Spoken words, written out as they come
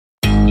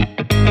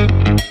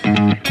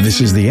This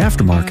is the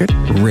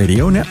Aftermarket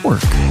Radio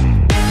Network.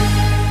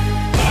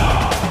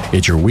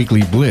 It's your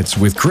weekly blitz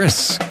with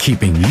Chris,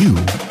 keeping you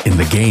in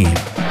the game.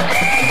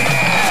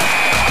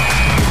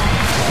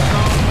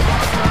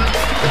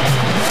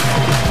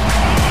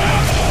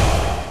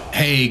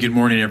 Hey, good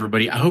morning,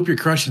 everybody. I hope you're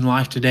crushing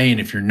life today. And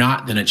if you're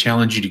not, then I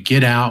challenge you to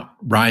get out,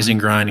 rise and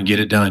grind, and get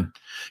it done.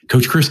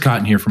 Coach Chris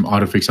Cotton here from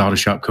AutoFix Auto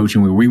Shop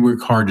Coaching, where we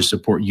work hard to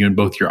support you in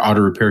both your auto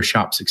repair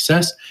shop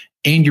success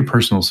and your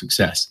personal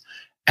success.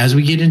 As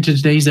we get into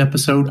today's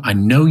episode, I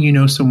know you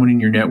know someone in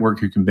your network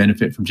who can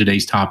benefit from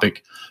today's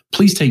topic.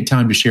 Please take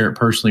time to share it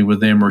personally with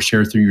them or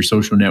share through your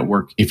social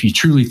network if you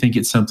truly think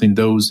it's something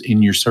those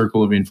in your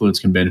circle of influence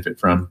can benefit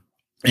from.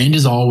 And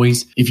as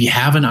always, if you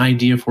have an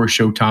idea for a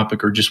show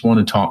topic or just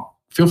want to talk,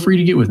 feel free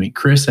to get with me,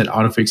 Chris at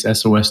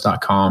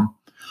AutoFixSOS.com.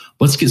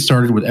 Let's get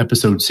started with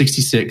episode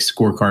 66,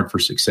 Scorecard for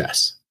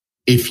Success.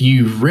 If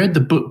you've read the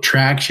book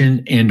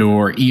Traction and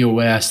or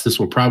EOS, this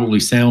will probably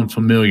sound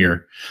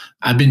familiar.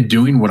 I've been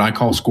doing what I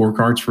call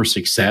scorecards for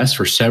success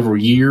for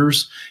several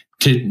years.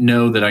 To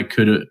know that I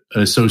could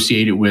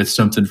associate it with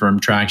something from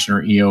Traction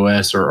or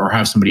EOS or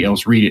have somebody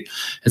else read it.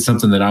 It's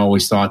something that I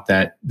always thought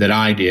that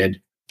I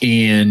did.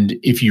 And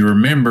if you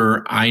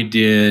remember, I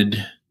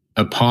did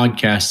a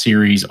podcast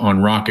series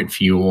on rocket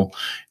fuel.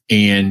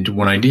 And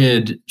when I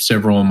did,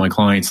 several of my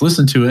clients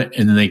listened to it,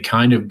 and then they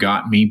kind of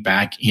got me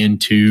back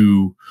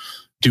into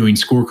doing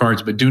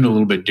scorecards, but doing it a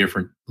little bit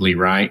differently,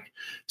 right?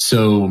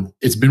 So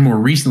it's been more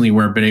recently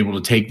where I've been able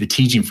to take the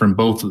teaching from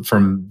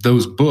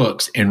those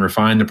books and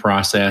refine the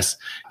process.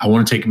 I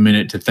want to take a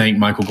minute to thank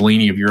Michael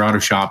Galini of Your Auto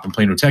Shop in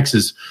Plano,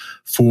 Texas,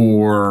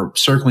 for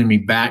circling me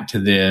back to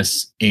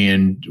this.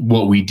 And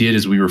what we did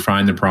is we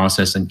refined the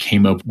process and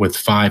came up with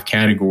 5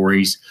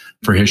 categories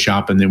for his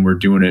shop. And then we're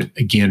doing it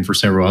again for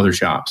several other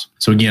shops.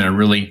 So again, I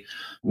really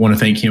want to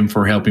thank him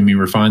for helping me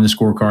refine the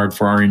scorecard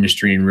for our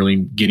industry and really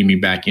getting me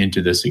back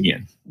into this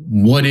again.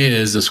 What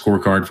is a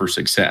scorecard for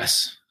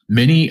success?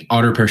 Many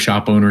auto repair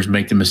shop owners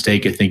make the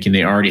mistake of thinking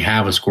they already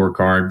have a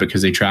scorecard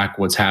because they track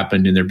what's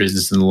happened in their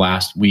business in the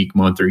last week,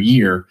 month, or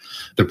year.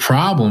 The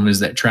problem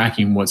is that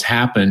tracking what's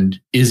happened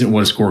isn't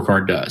what a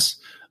scorecard does.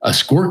 A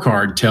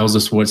scorecard tells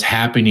us what's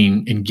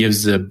happening and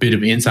gives a bit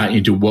of insight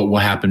into what will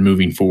happen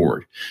moving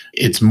forward.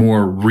 It's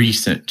more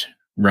recent,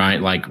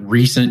 right? Like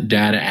recent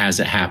data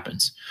as it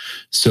happens.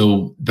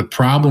 So the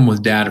problem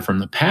with data from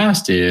the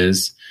past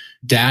is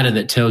data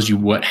that tells you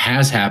what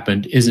has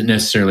happened isn't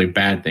necessarily a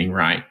bad thing,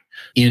 right?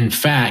 In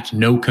fact,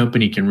 no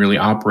company can really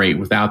operate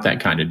without that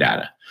kind of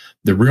data.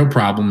 The real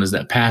problem is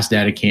that past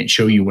data can't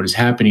show you what is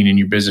happening in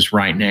your business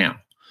right now.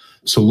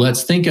 So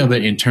let's think of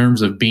it in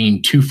terms of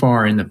being too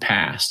far in the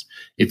past.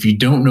 If you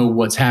don't know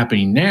what's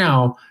happening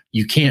now,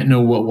 you can't know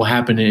what will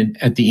happen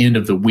at the end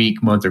of the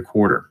week, month, or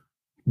quarter.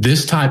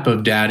 This type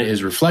of data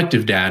is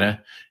reflective data,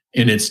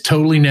 and it's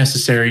totally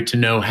necessary to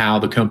know how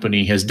the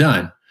company has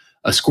done.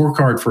 A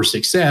scorecard for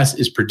success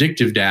is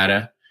predictive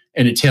data,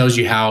 and it tells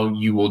you how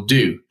you will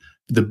do.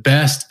 The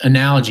best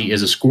analogy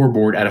is a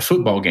scoreboard at a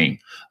football game.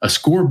 A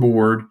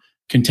scoreboard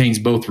contains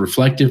both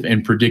reflective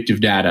and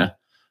predictive data.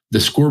 The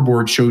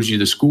scoreboard shows you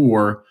the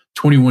score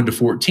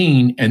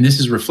 21-14, and this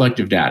is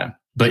reflective data.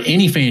 But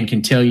any fan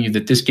can tell you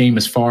that this game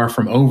is far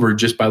from over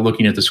just by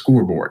looking at the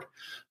scoreboard.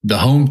 The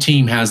home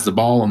team has the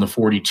ball on the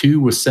 42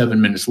 with 7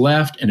 minutes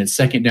left, and it's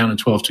 2nd down and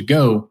 12 to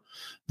go.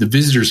 The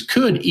visitors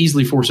could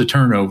easily force a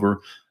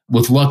turnover.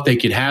 With luck, they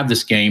could have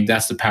this game.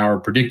 That's the power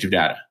of predictive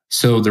data.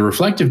 So the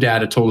reflective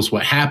data told us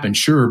what happened,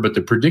 sure, but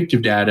the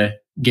predictive data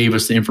gave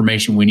us the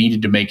information we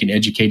needed to make an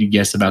educated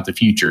guess about the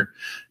future.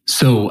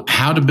 So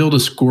how to build a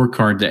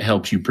scorecard that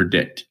helps you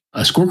predict.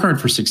 A scorecard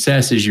for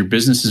success is your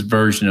business's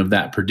version of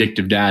that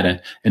predictive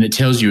data, and it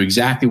tells you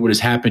exactly what is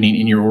happening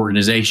in your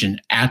organization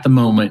at the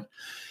moment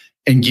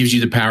and gives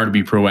you the power to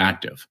be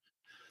proactive.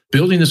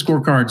 Building the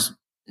scorecard's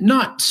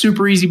not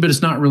super easy, but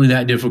it's not really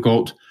that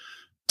difficult.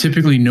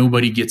 Typically,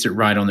 nobody gets it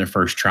right on their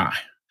first try.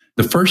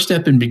 The first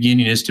step in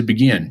beginning is to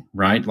begin,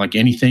 right? Like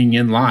anything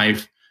in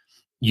life,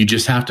 you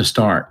just have to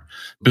start.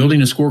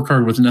 Building a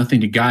scorecard with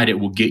nothing to guide it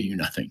will get you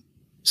nothing.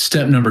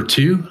 Step number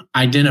 2,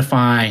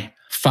 identify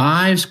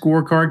 5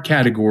 scorecard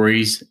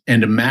categories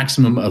and a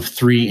maximum of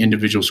 3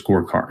 individual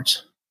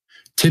scorecards.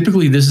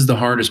 Typically, this is the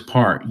hardest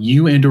part.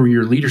 You and or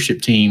your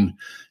leadership team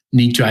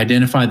need to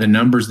identify the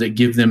numbers that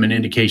give them an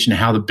indication of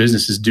how the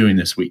business is doing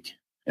this week.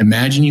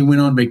 Imagine you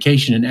went on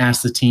vacation and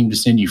asked the team to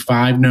send you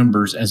 5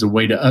 numbers as a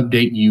way to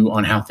update you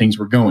on how things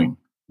were going.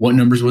 What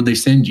numbers would they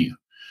send you?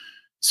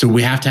 So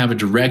we have to have a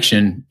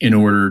direction in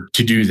order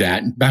to do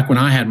that. Back when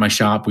I had my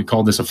shop, we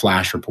called this a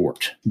flash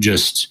report.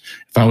 Just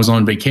if I was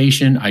on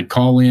vacation, I'd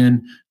call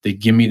in,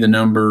 they'd give me the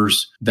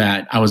numbers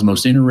that I was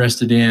most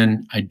interested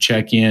in, I'd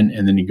check in,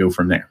 and then you go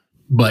from there.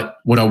 But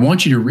what I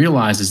want you to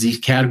realize is these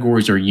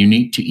categories are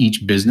unique to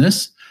each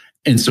business.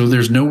 And so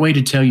there's no way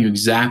to tell you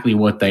exactly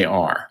what they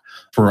are.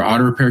 For an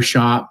auto repair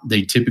shop,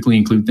 they typically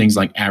include things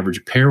like average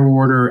repair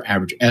order,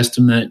 average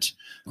estimate,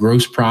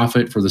 gross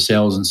profit for the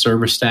sales and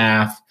service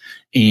staff.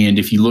 And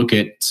if you look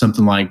at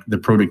something like the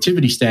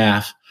productivity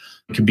staff,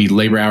 it could be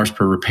labor hours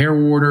per repair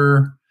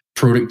order,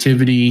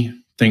 productivity,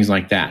 things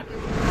like that.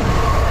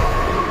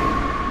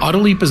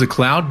 AutoLeap is a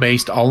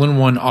cloud-based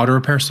all-in-one auto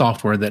repair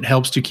software that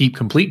helps to keep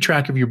complete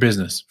track of your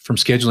business, from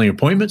scheduling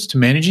appointments to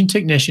managing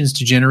technicians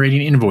to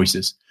generating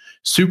invoices.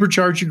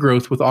 Supercharge your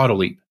growth with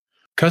AutoLeap.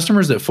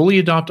 Customers that fully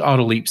adopt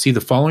AutoLeap see the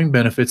following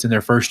benefits in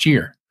their first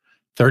year: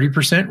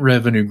 30%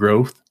 revenue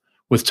growth,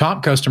 with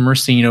top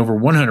customers seeing over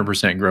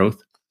 100%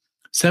 growth,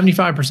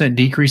 75%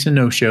 decrease in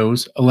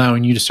no-shows,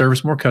 allowing you to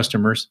service more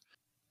customers,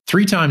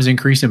 3 times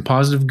increase in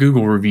positive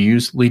Google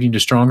reviews, leading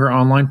to stronger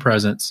online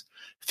presence,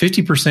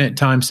 50%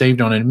 time saved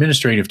on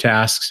administrative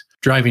tasks,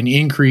 driving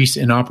increase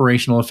in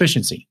operational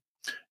efficiency.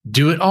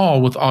 Do it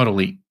all with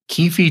AutoLeap.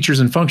 Key features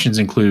and functions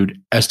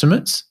include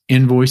estimates,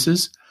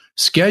 invoices,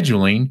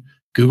 scheduling,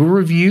 Google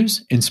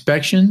reviews,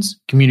 inspections,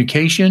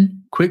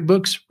 communication,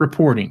 QuickBooks,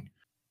 reporting.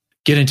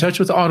 Get in touch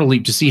with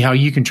AutoLeap to see how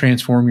you can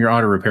transform your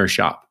auto repair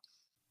shop.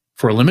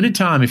 For a limited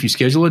time, if you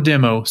schedule a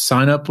demo,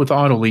 sign up with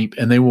AutoLeap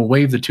and they will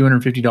waive the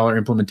 $250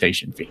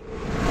 implementation fee.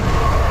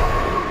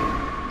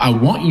 I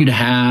want you to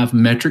have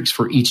metrics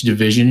for each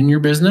division in your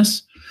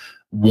business,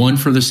 one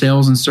for the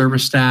sales and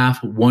service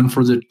staff, one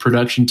for the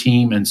production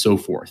team, and so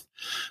forth.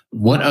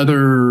 What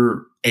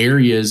other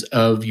areas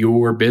of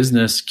your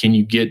business can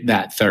you get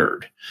that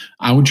third?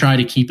 I would try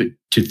to keep it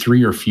to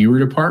 3 or fewer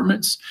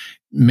departments.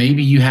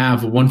 Maybe you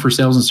have one for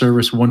sales and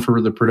service, one for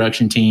the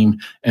production team,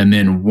 and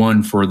then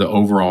one for the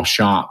overall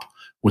shop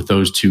with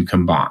those 2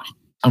 combined.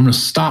 I'm going to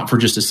stop for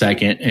just a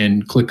second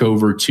and click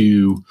over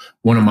to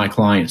one of my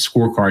client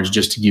scorecards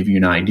just to give you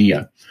an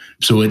idea.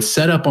 So it's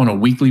set up on a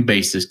weekly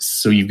basis.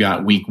 So you've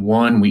got week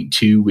 1, week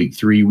 2, week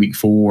 3, week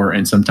 4,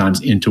 and sometimes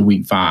into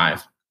week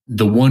 5.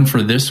 The one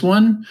for this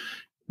one,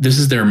 this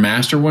is their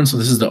master one. So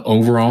this is the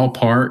overall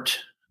part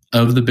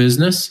of the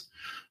business.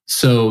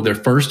 So their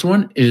first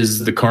one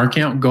is the car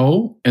count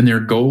goal, and their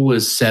goal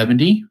is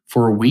 70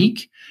 for a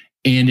week.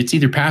 And it's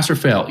either pass or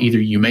fail. Either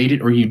you made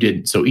it or you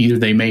didn't. So either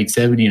they made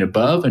 70 and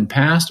above and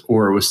passed,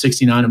 or it was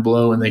 69 and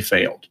below and they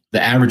failed. The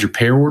average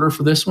repair order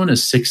for this one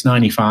is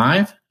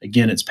 $695.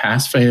 Again, it's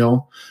pass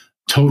fail.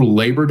 Total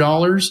labor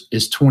dollars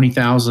is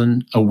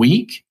 $20,000 a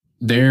week.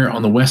 There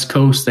on the West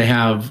Coast, they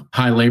have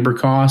high labor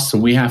costs. So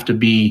we have to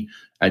be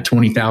at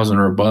 $20,000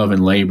 or above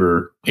in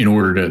labor in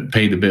order to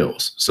pay the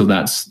bills. So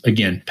that's,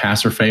 again,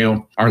 pass or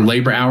fail. Our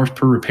labor hours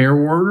per repair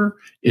order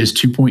is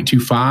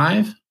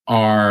 2.25.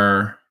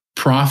 Our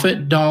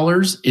profit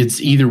dollars,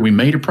 it's either we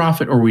made a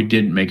profit or we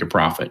didn't make a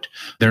profit.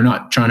 They're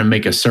not trying to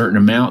make a certain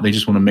amount. They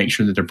just want to make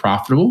sure that they're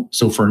profitable.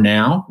 So for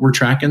now, we're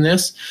tracking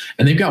this.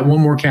 And they've got one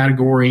more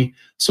category.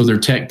 So their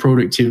tech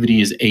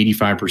productivity is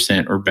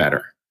 85% or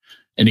better.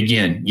 And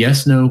again,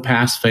 yes, no,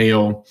 pass,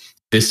 fail.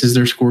 This is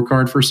their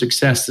scorecard for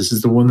success. This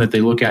is the one that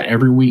they look at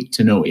every week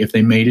to know if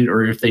they made it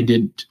or if they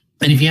didn't.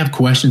 And if you have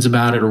questions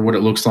about it or what it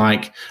looks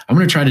like, I'm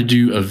going to try to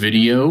do a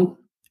video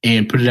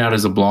and put it out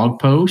as a blog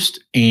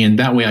post. And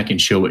that way I can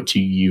show it to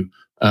you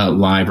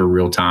live or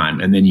real time.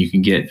 And then you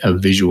can get a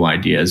visual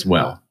idea as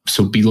well.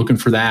 So be looking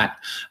for that.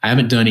 I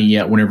haven't done it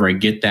yet. Whenever I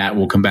get that,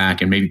 we'll come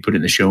back and maybe put it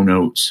in the show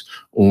notes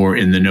or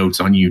in the notes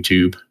on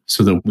YouTube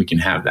so that we can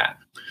have that.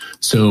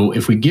 So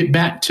if we get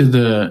back to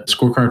the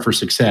scorecard for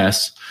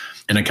success,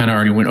 and I kind of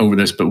already went over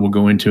this, but we'll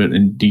go into it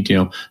in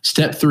detail.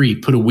 Step 3,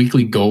 put a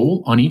weekly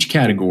goal on each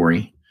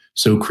category.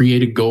 So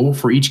create a goal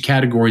for each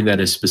category that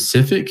is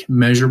specific,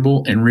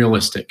 measurable, and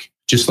realistic,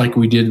 just like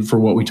we did for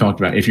what we talked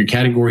about. If your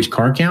category is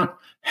car count,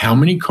 how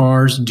many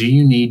cars do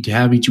you need to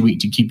have each week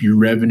to keep your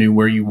revenue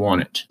where you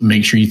want it?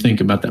 Make sure you think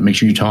about that. Make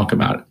sure you talk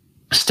about it.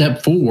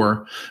 Step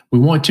 4, we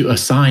want to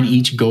assign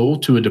each goal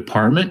to a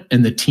department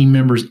and the team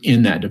members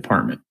in that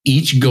department.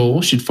 Each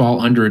goal should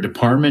fall under a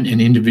department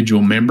and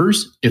individual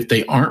members. If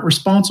they aren't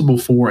responsible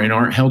for and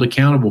aren't held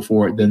accountable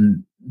for it,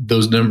 then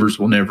those numbers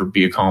will never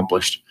be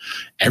accomplished.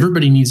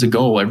 Everybody needs a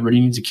goal. Everybody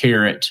needs a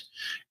carrot.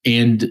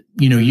 And,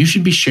 you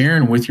should be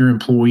sharing with your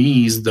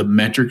employees the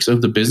metrics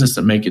of the business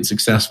that make it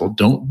successful.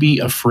 Don't be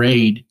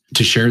afraid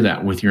to share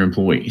that with your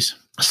employees.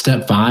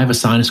 Step 5,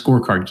 assign a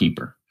scorecard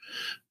keeper.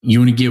 You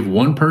want to give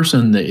one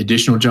person the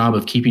additional job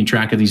of keeping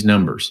track of these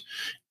numbers.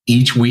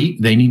 Each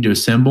week, they need to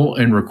assemble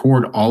and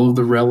record all of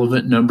the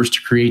relevant numbers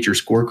to create your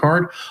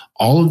scorecard.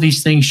 All of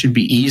these things should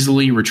be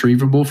easily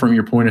retrievable from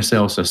your point of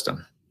sale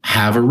system.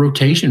 Have a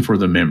rotation for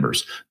the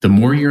members. The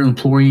more your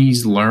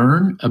employees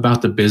learn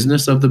about the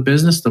business of the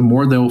business, the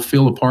more they'll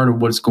feel a part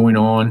of what's going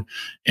on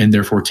and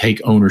therefore take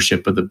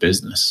ownership of the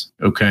business.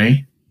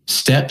 Okay?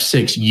 Step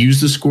 6,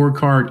 use the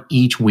scorecard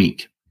each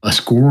week. A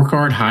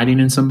scorecard hiding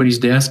in somebody's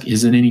desk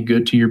isn't any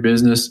good to your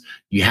business.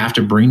 You have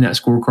to bring that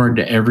scorecard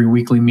to every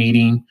weekly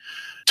meeting.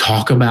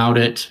 Talk about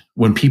it.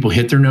 When people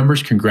hit their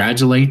numbers,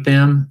 congratulate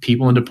them.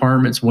 People in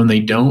departments, when they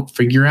don't,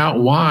 figure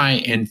out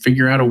why and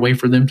figure out a way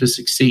for them to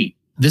succeed.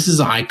 This is,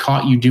 I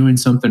caught you doing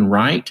something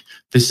right.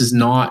 This is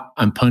not,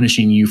 I'm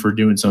punishing you for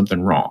doing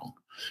something wrong.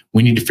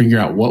 We need to figure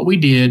out what we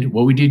did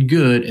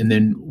good, and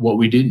then what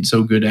we didn't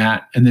so good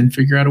at, and then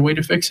figure out a way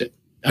to fix it.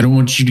 I don't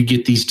want you to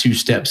get these 2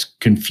 steps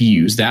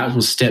confused. That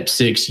was step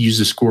 6, use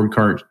the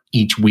scorecard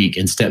each week.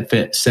 And step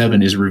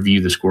 7 is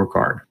review the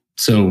scorecard.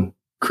 So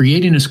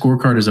creating a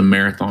scorecard is a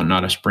marathon,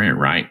 not a sprint,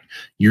 right?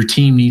 Your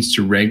team needs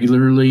to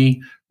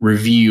regularly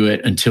review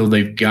it until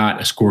they've got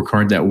a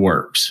scorecard that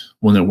works.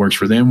 One that works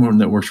for them, one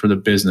that works for the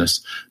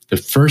business. The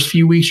first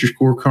few weeks, your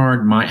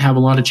scorecard might have a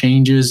lot of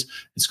changes.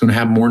 It's going to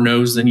have more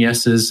no's than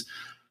yeses.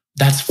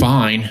 That's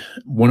fine.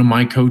 One of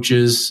my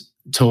coaches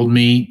told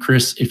me,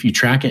 Chris, if you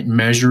track it and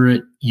measure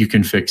it, you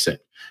can fix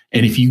it.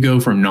 And if you go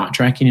from not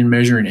tracking and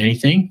measuring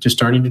anything to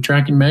starting to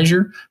track and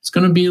measure, it's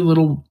going to be a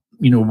little,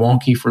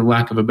 wonky, for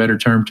lack of a better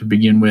term, to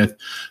begin with.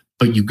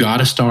 But you got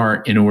to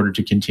start in order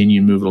to continue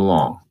to move it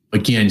along.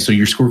 Again, so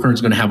your scorecard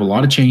is going to have a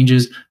lot of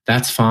changes.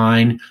 That's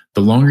fine.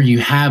 The longer you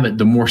have it,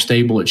 the more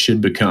stable it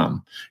should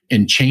become.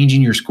 And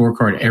changing your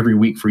scorecard every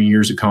week for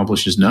years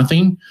accomplishes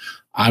nothing.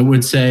 I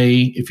would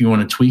say if you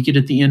want to tweak it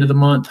at the end of the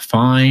month,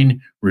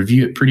 fine.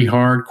 Review it pretty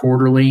hard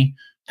quarterly.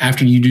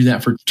 After you do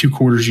that for 2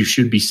 quarters, you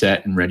should be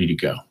set and ready to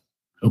go.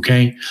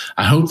 Okay.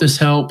 I hope this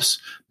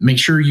helps. Make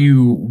sure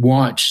you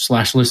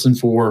watch/listen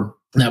for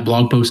that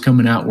blog post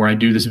coming out where I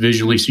do this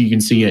visually so you can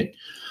see it.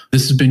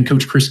 This has been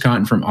Coach Chris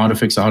Cotton from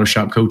AutoFix Auto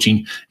Shop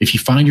Coaching. If you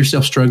find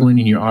yourself struggling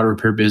in your auto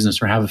repair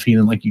business or have a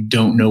feeling like you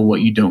don't know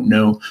what you don't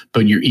know,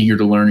 but you're eager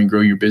to learn and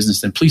grow your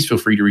business, then please feel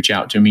free to reach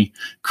out to me,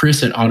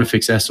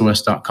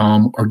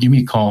 chris@autofixsos.com, or give me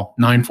a call,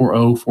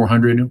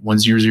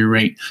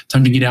 940-400-1008.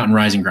 Time to get out and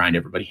rise and grind,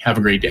 everybody. Have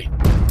a great day.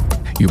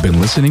 You've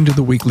been listening to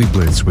the Weekly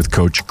Blitz with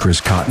Coach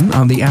Chris Cotton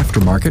on the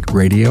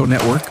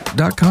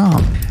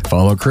AftermarketRadioNetwork.com.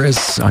 Follow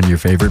Chris on your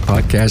favorite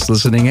podcast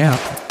listening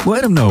app.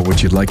 Let him know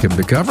what you'd like him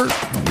to cover.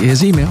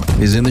 His email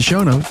is in the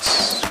show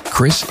notes.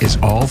 Chris is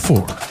all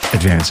for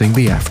advancing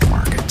the aftermarket.